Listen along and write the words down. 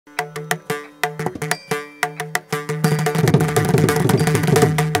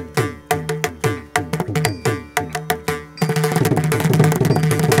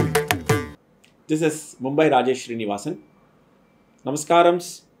This is Mumbai Rajesh Srinivasan.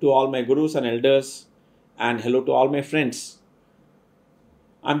 Namaskarams to all my gurus and elders, and hello to all my friends.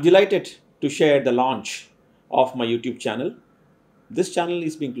 I'm delighted to share the launch of my YouTube channel. This channel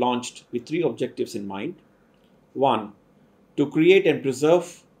is being launched with three objectives in mind. One, to create and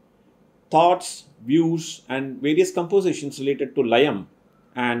preserve thoughts, views, and various compositions related to Layam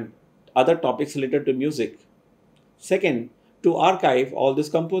and other topics related to music. Second, to archive all these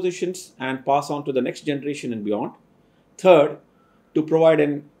compositions and pass on to the next generation and beyond. Third, to provide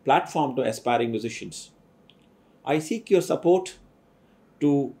a platform to aspiring musicians. I seek your support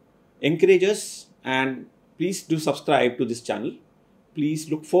to encourage us, and please do subscribe to this channel. Please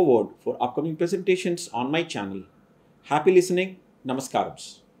look forward for upcoming presentations on my channel. Happy listening.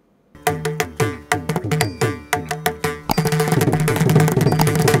 Namaskarams.